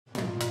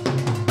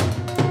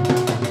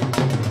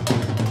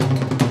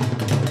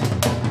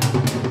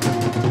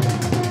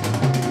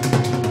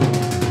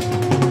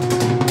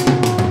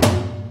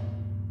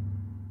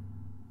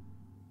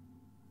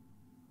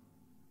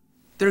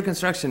Third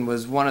construction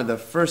was one of the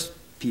first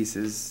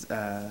pieces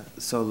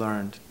so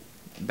learned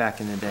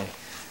back in the day.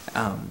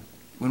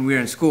 When we were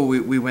in school,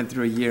 we went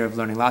through a year of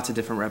learning lots of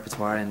different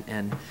repertoire,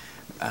 and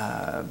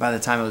by the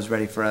time it was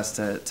ready for us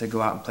to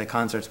go out and play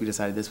concerts, we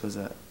decided this was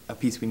a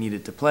piece we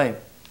needed to play.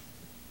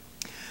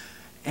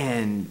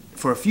 And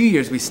for a few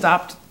years, we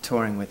stopped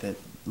touring with it,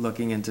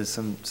 looking into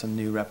some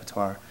new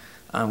repertoire.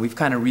 We've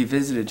kind of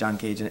revisited John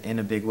Cage in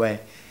a big way.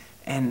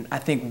 And I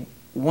think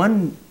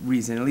one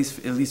reason, at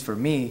least for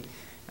me,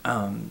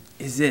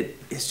 is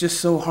it's just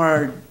so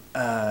hard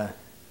to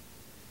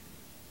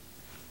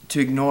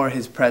ignore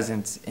his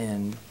presence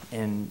in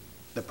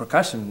the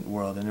percussion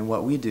world and in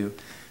what we do,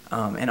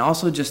 and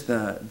also just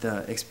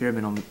the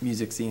experimental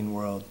music scene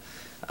world,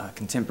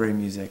 contemporary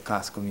music,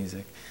 classical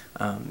music.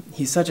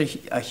 He's such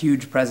a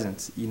huge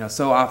presence. You know,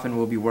 so often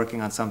we'll be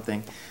working on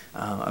something,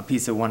 a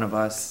piece that one of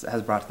us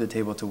has brought to the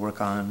table to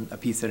work on, a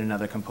piece that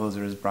another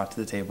composer has brought to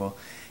the table,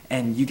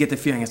 and you get the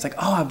feeling it's like,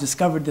 oh, I've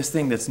discovered this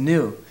thing that's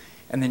new,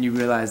 and then you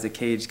realize that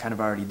Cage kind of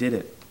already did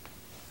it.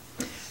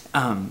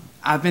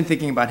 I've been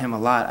thinking about him a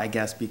lot, I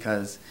guess,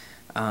 because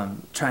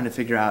trying to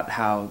figure out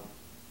how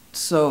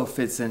so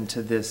fits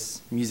into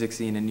this music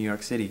scene in New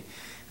York City.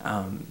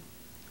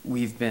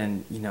 We've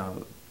been, you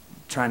know,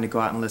 trying to go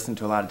out and listen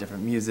to a lot of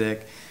different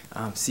music,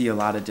 see a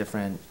lot of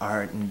different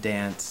art and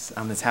dance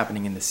that's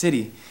happening in the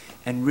city,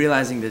 and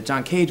realizing that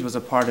John Cage was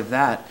a part of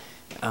that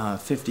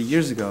 50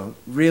 years ago,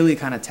 really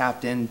kind of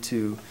tapped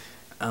into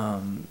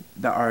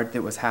the art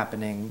that was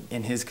happening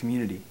in his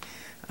community.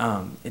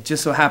 It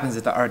just so happens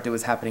that the art that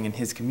was happening in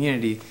his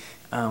community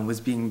was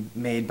being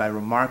made by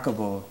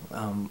remarkable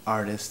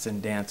artists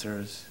and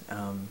dancers,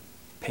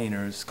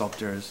 painters,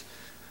 sculptors,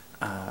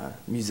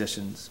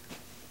 musicians.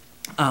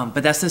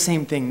 But that's the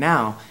same thing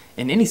now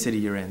in any city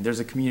you're in. There's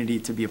a community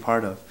to be a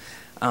part of.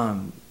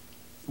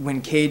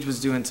 When Cage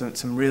was doing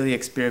some really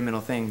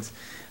experimental things,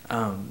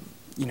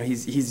 you know,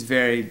 he's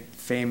very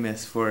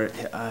famous for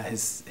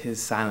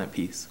his silent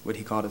piece, what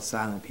he called a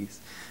silent piece,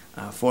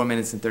 4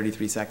 minutes and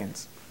 33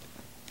 seconds.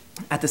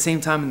 At the same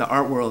time, in the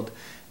art world,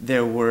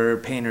 there were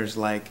painters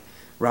like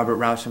Robert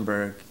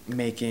Rauschenberg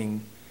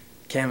making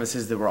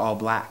canvases that were all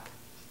black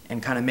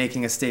and kind of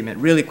making a statement,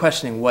 really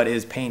questioning what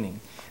is painting,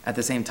 at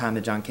the same time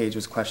that John Cage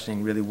was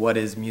questioning really what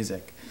is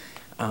music.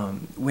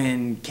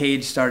 When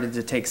Cage started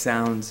to take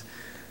sounds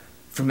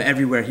from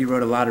everywhere, he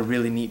wrote a lot of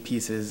really neat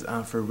pieces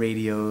for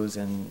radios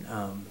and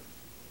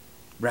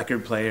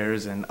record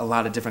players and a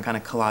lot of different kind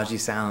of collage-y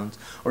sounds,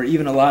 or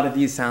even a lot of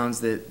these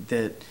sounds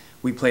that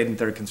we played in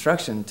Third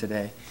Construction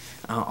today,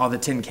 all the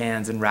tin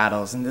cans and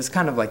rattles and this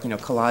kind of like, you know,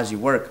 collage-y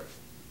work.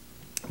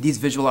 These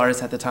visual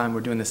artists at the time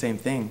were doing the same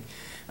thing.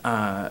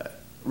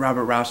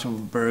 Robert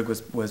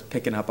Rauschenberg was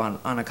picking up on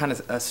a kind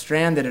of a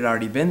strand that had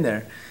already been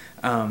there,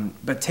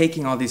 but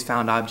taking all these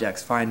found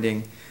objects,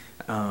 finding,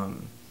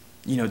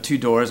 you know, two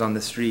doors on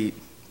the street,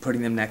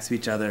 putting them next to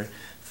each other,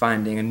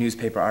 finding a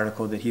newspaper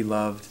article that he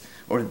loved,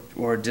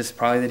 or just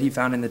probably that he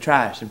found in the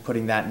trash, and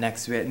putting that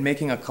next to it, and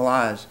making a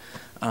collage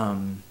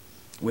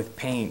with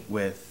paint,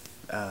 with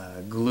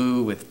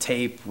glue, with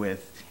tape,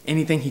 with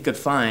anything he could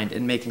find,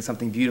 and making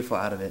something beautiful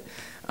out of it.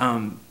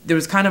 There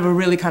was kind of a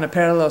really kind of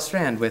parallel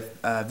strand with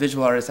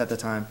visual artists at the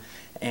time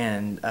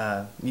and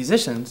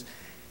musicians,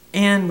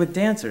 and with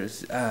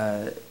dancers.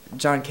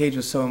 John Cage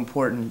was so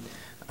important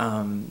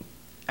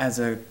as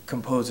a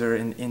composer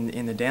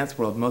in the dance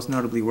world, most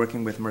notably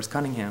working with Merce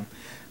Cunningham,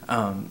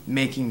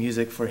 making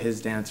music for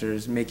his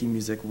dancers, making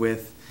music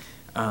with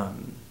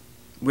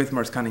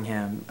Merce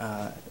Cunningham,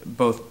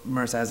 both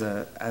Merce as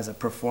a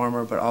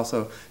performer, but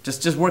also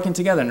just working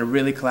together in a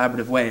really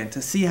collaborative way. And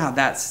to see how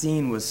that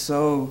scene was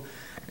so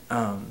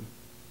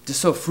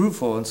just so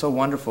fruitful and so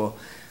wonderful,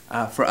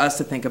 for us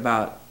to think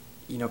about,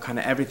 you know, kind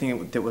of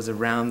everything that was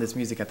around this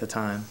music at the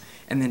time,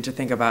 and then to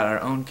think about our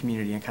own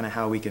community and kind of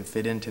how we can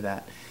fit into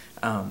that.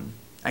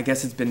 I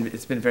guess it's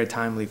been very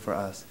timely for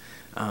us,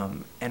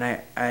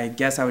 and I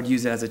guess I would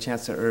use it as a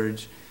chance to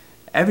urge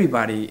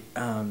everybody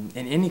in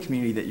any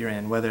community that you're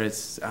in, whether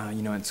it's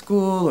you know, in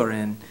school or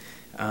in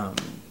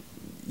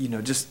you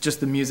know, just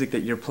the music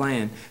that you're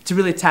playing, to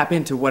really tap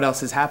into what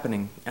else is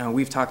happening.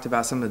 We've talked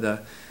about some of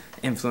the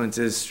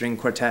influences, string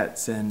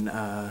quartets and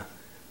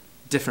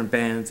different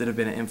bands that have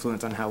been an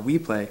influence on how we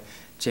play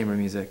chamber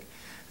music.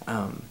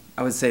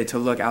 I would say to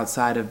look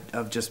outside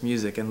of just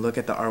music and look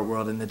at the art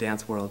world and the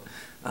dance world.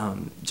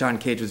 John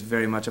Cage was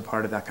very much a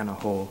part of that kind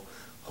of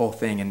whole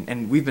thing,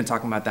 and we've been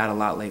talking about that a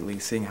lot lately,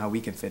 seeing how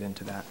we can fit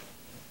into that.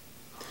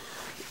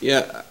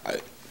 Yeah,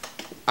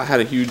 I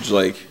had a huge,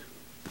 like,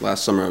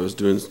 last summer I just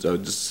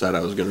decided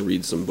I was going to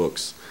read some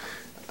books,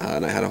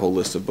 and I had a whole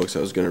list of books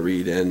I was going to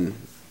read,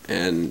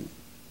 and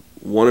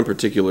one in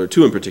particular,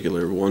 two in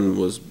particular, one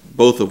was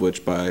both of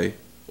which by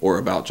or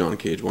about John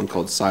Cage, one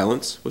called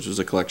Silence, which was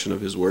a collection of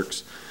his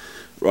works,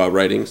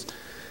 writings,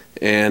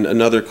 and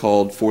another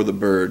called For the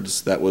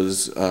Birds, that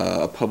was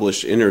a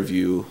published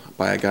interview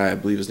by a guy, I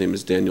believe his name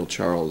is Daniel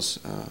Charles,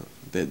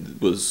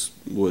 that was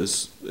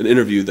an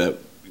interview that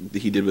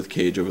he did with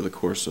Cage over the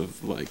course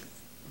of like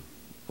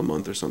a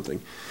month or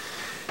something.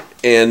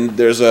 And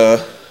there's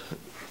a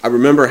I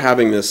remember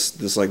having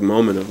this like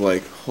moment of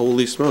like,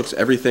 holy smokes,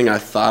 everything I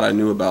thought I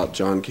knew about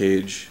John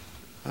Cage,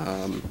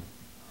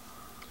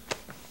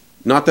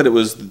 not that it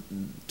was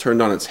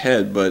turned on its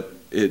head, but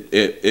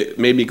it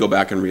made me go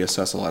back and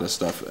reassess a lot of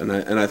stuff. And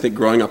I think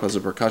growing up as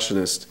a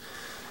percussionist,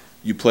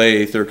 you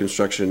play third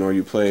construction, or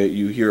you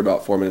hear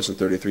about 4 minutes and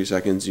 33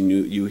 seconds, and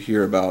you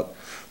hear about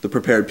the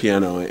prepared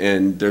piano,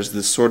 and there's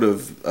this sort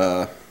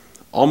of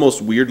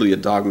almost weirdly a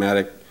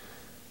dogmatic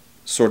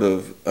sort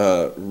of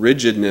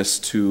rigidness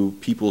to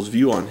people's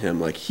view on him.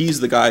 Like he's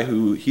the guy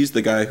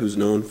who's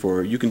known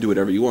for, you can do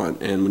whatever you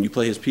want, and when you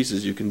play his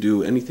pieces, you can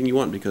do anything you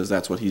want because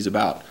that's what he's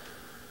about.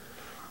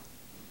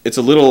 It's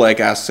a little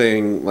like us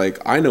saying, like,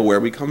 I know where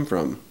we come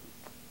from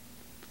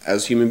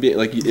as human beings.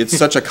 Like it's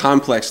such a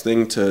complex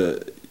thing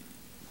to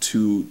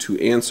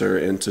answer,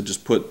 and to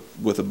just put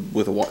with a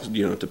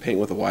you know, to paint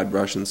with a wide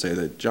brush and say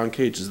that John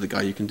Cage is the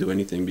guy you can do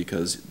anything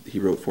because he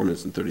wrote 4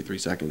 minutes and 33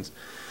 seconds.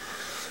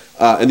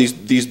 And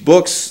these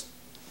books,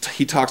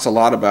 he talks a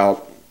lot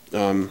about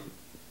the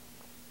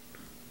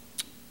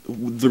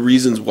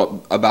reasons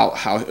about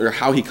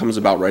how he comes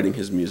about writing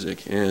his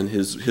music, and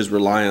his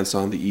reliance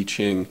on the I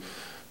Ching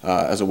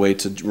as a way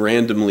to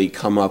randomly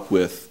come up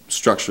with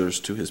structures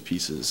to his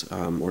pieces,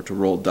 or to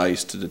roll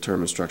dice to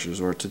determine structures,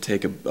 or to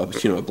take a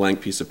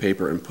blank piece of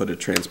paper and put a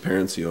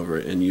transparency over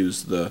it and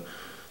use the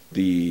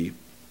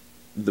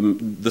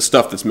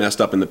stuff that's messed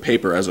up in the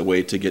paper as a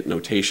way to get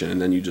notation,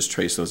 and then you just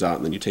trace those out,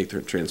 and then you take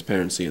the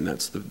transparency, and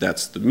that's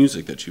the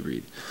music that you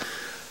read.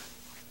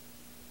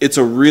 It's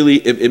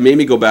it made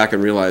me go back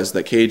and realize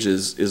that Cage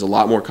is a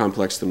lot more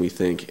complex than we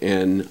think.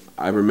 And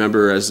I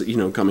remember, as you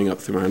know, coming up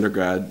through my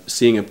undergrad,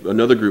 seeing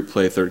another group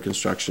play third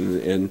construction,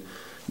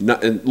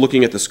 and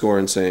looking at the score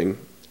and saying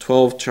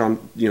 12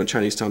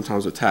 Chinese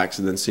tom-toms with tacks,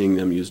 and then seeing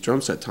them use drum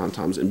set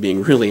tom-toms and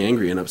being really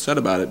angry and upset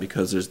about it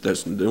because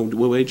there's no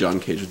way John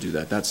Cage would do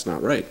that. That's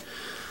not right.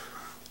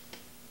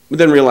 But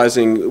then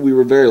realizing we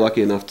were very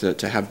lucky enough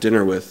to have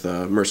dinner with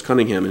Merce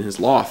Cunningham in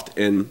his loft,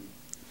 and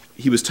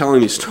he was telling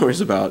me stories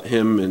about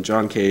him and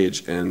John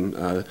Cage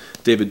and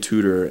David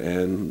Tudor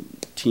and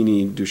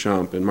Teeny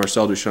Duchamp and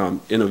Marcel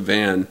Duchamp in a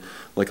van,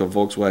 like a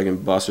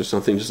Volkswagen bus or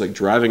something, just like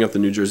driving up the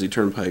New Jersey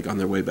Turnpike on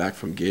their way back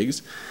from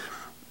gigs.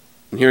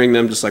 And hearing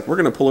them just like, we're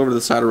going to pull over to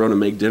the side of the road and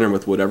make dinner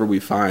with whatever we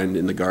find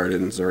in the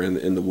gardens or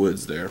in the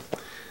woods there.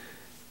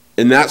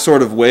 In that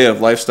sort of way of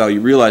lifestyle,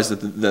 you realize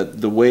that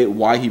the way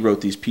why he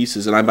wrote these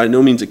pieces, and I'm by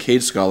no means a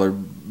Cage scholar,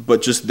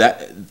 but just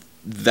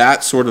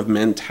that sort of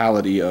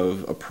mentality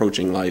of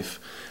approaching life,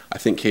 I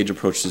think Cage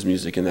approached his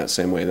music in that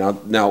same way.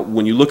 Now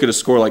when you look at a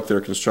score like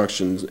Third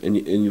Constructions and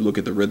you look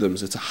at the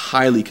rhythms, it's a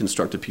highly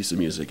constructed piece of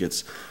music.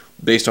 It's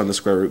based on the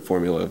square root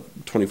formula,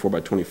 24 by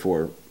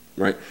 24,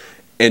 right?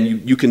 And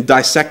you can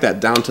dissect that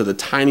down to the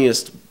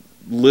tiniest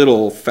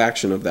little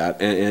fraction of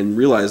that and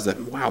realize that,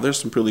 wow, there's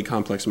some pretty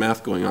complex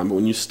math going on. But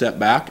when you step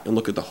back and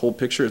look at the whole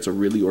picture, it's a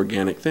really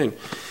organic thing.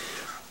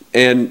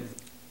 And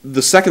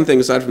the second thing,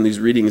 aside from these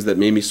readings, that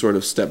made me sort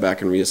of step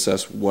back and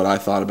reassess what I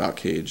thought about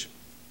Cage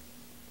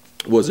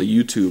was a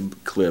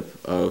YouTube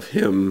clip of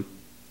him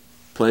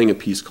playing a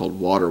piece called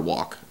Water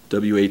Walk,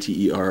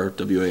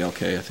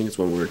 W-A-T-E-R-W-A-L-K. I think it's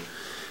one word.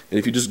 And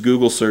if you just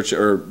Google search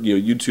or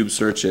YouTube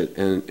search it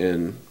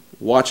and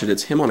watch it,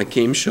 it's him on a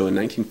game show in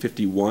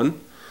 1951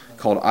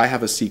 called I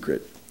Have a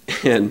Secret.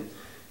 And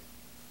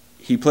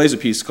he plays a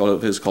piece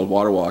called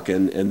Water Walk,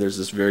 and there's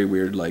this very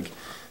weird, like,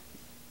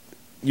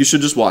 you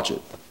should just watch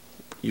it.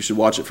 You should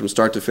watch it from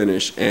start to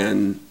finish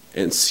and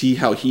see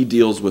how he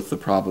deals with the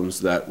problems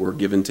that were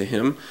given to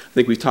him. I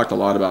think we talked a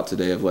lot about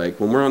today of like,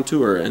 when we're on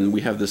tour and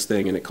we have this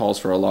thing and it calls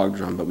for a log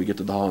drum, but we get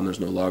to the hall and there's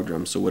no log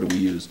drum, so what do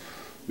we use?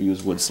 We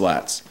use wood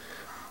slats.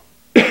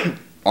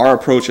 Our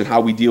approach and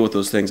how we deal with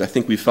those things, I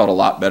think we felt a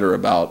lot better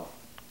about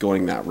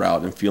going that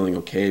route and feeling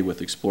okay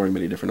with exploring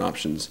many different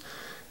options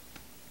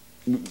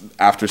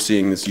after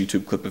seeing this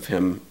YouTube clip of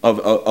him,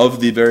 of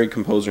the very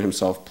composer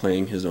himself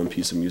playing his own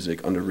piece of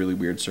music under really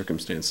weird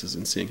circumstances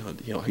and seeing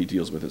how he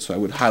deals with it. So I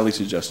would highly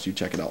suggest you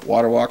check it out.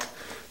 Water Walk,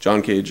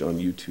 John Cage on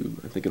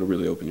YouTube. I think it'll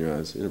really open your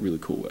eyes in a really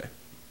cool way.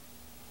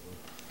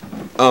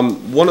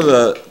 One of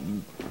the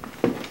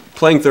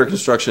playing third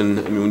construction,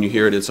 I mean, when you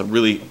hear it, it's a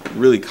really,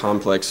 really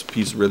complex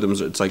piece of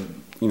rhythms. It's like,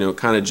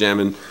 kind of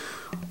jamming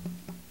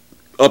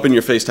up in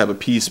your face type of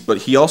piece, but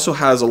he also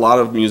has a lot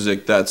of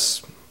music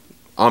that's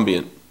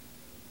ambient.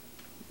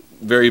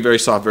 Very, very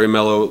soft, very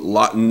mellow,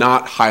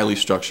 not highly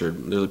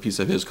structured. There's a piece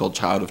of his called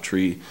Child of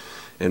Tree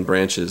and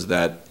Branches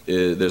that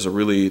there's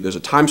a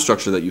time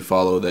structure that you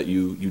follow that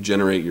you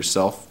generate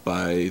yourself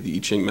by the I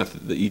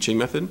Ching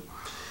method.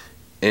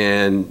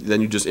 And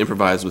then you just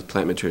improvise with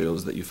plant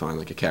materials that you find,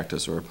 like a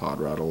cactus or a pod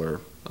rattle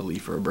or a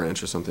leaf or a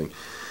branch or something.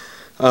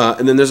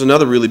 And then there's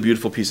another really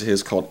beautiful piece of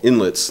his called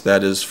Inlets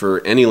that is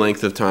for any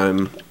length of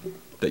time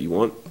that you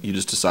want. You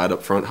just decide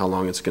up front how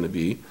long it's going to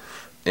be.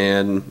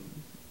 And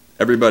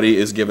everybody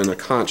is given a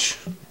conch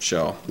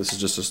shell. This is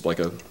just like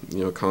a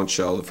conch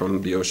shell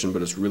from the ocean,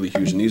 but it's really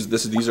huge. And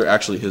these are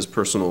actually his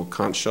personal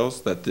conch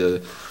shells that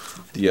the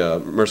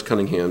Merce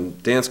Cunningham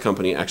Dance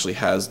Company actually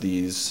has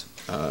these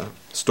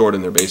stored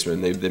in their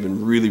basement. They've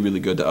been really, really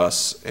good to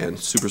us and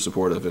super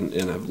supportive, and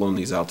have loaned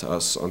these out to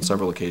us on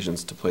several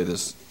occasions to play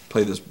this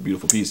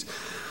beautiful piece.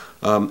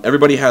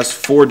 Everybody has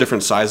 4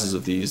 different sizes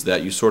of these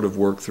that you sort of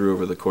work through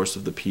over the course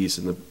of the piece,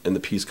 and the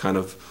piece kind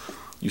of,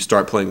 you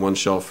start playing one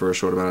shelf for a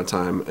short amount of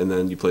time, and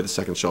then you play the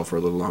second shelf for a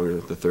little longer,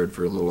 the third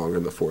for a little longer,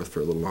 and the fourth for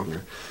a little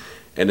longer.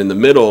 And in the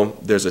middle,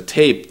 there's a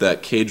tape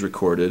that Cage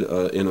recorded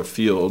in a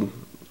field.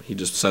 He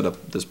just set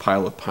up this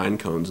pile of pine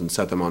cones and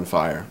set them on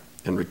fire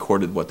and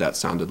recorded what that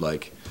sounded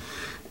like.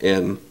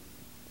 And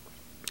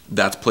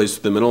that's placed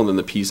in the middle, and then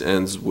the piece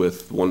ends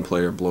with one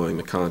player blowing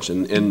the conch.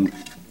 And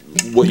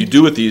what you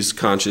do with these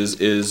conches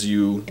is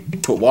you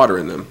put water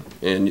in them.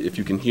 And if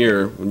you can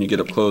hear, when you get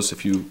up close,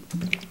 if you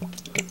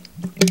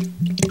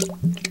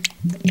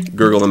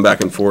gurgle them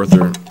back and forth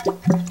or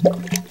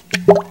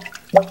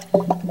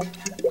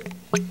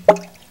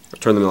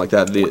turn them like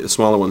that, the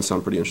smaller ones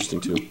sound pretty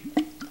interesting too.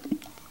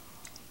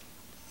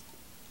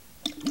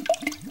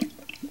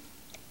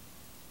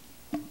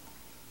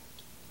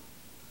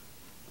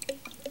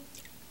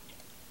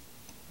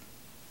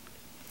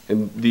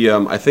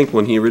 And I think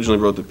when he originally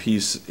wrote the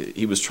piece,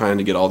 he was trying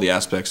to get all the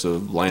aspects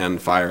of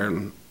land, fire,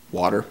 and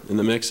water in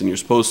the mix. And you're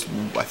supposed to,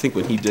 I think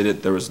when he did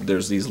it,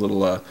 there's these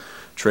little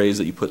trays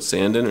that you put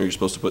sand in, or you're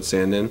supposed to put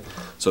sand in,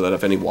 so that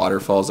if any water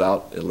falls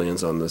out, it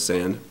lands on the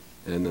sand.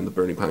 And then the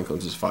burning pine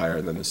cones is fire,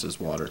 and then this is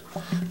water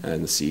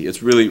and the sea.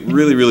 It's really,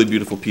 really, really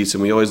beautiful piece,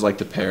 and we always like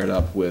to pair it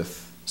up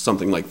with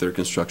something like Third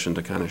Construction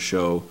to kind of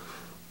show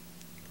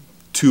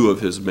 2 of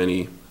his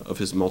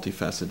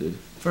multifaceted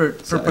For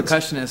sides.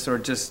 percussionists, or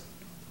just,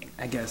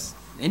 I guess,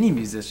 any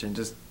musician,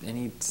 just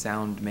any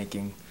sound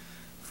making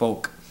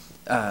folk,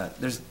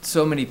 there's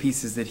so many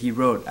pieces that he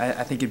wrote.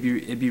 I think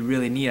it'd be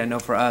really neat. I know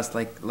for us,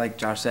 like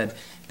Josh said,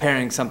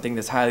 pairing something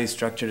that's highly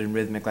structured and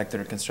rhythmic like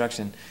Third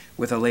Construction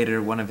with a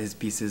later one of his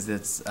pieces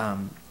that's a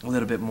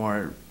little bit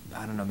more,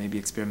 I don't know, maybe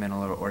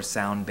experimental or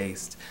sound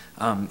based,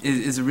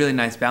 is a really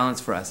nice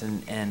balance for us.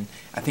 And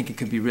I think it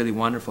could be really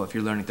wonderful if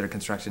you're learning Third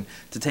Construction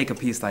to take a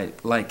piece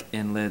like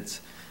Inlets,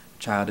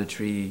 Child of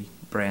Tree,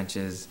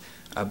 Branches,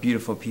 a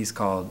beautiful piece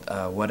called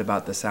What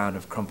About the Sound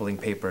of Crumpling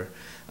Paper.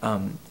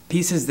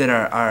 Pieces that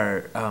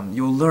are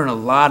you'll learn a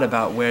lot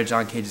about where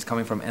John Cage is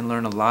coming from, and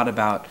learn a lot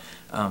about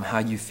how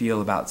you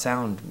feel about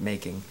sound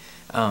making,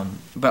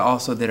 but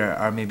also that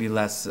are maybe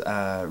less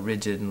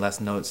rigid and less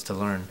notes to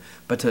learn,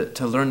 but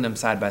to learn them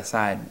side by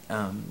side,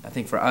 I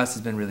think for us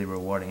has been really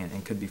rewarding,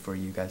 and could be for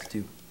you guys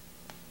too.